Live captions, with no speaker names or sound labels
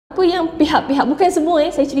apa yang pihak-pihak, bukan semua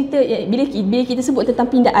saya cerita bila kita sebut tentang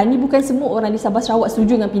pindaan ni, bukan semua orang di Sabah Sarawak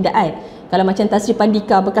setuju dengan pindaan. Kalau macam Tasri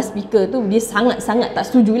Pandika bekas speaker tu, dia sangat-sangat tak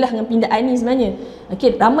setujulah dengan pindaan ni sebenarnya.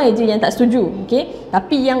 Okey, ramai je yang tak setuju. Okey,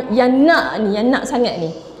 tapi yang nak sangat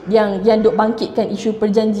ni, yang duk bangkitkan isu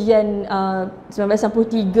perjanjian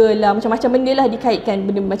 1993 lah, macam-macam benda lah dikaitkan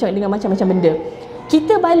dengan macam-macam benda.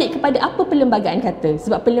 Kita balik kepada apa perlembagaan kata,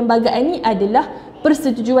 sebab perlembagaan ni adalah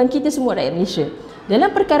persetujuan kita semua rakyat Malaysia.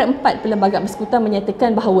 Dalam perkara 4 Perlembagaan Persekutuan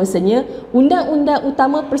menyatakan bahawasanya Undang-Undang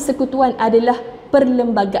Utama Persekutuan adalah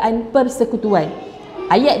Perlembagaan Persekutuan.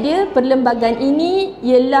 Ayat dia, perlembagaan ini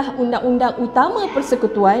ialah Undang-Undang Utama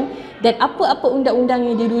Persekutuan dan apa-apa undang-undang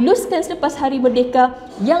yang diluluskan selepas Hari Merdeka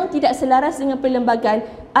yang tidak selaras dengan perlembagaan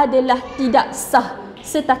adalah tidak sah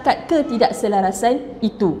setakat ketidakselarasan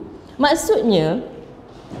itu. Maksudnya,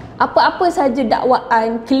 apa-apa saja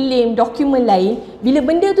dakwaan, klaim, dokumen lain, bila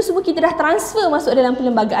benda tu semua kita dah transfer masuk dalam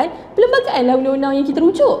perlembagaan, perlembagaanlah undang-undang yang kita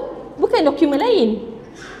rujuk, bukan dokumen lain.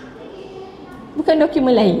 Bukan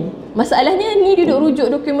dokumen lain. Masalahnya ni duduk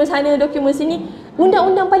rujuk dokumen sana, dokumen sini.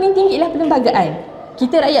 Undang-undang paling tinggi ialah perlembagaan.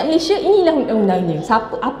 Kita rakyat Malaysia, inilah undang-undangnya.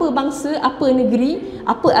 Apa bangsa, apa negeri,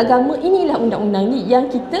 apa agama, inilah undang-undang ni yang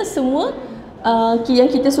kita semua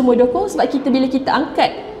dukung, sebab bila kita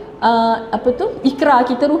angkat ikrar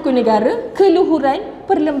kita rukun negara, keluhuran,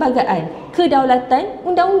 perlembagaan, kedaulatan,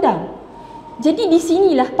 undang-undang. Jadi di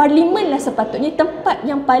sinilah parlimenlah sepatutnya tempat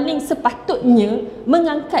yang paling sepatutnya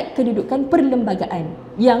mengangkat kedudukan perlembagaan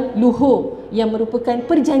yang luhur, yang merupakan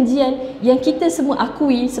perjanjian yang kita semua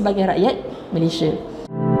akui sebagai rakyat Malaysia.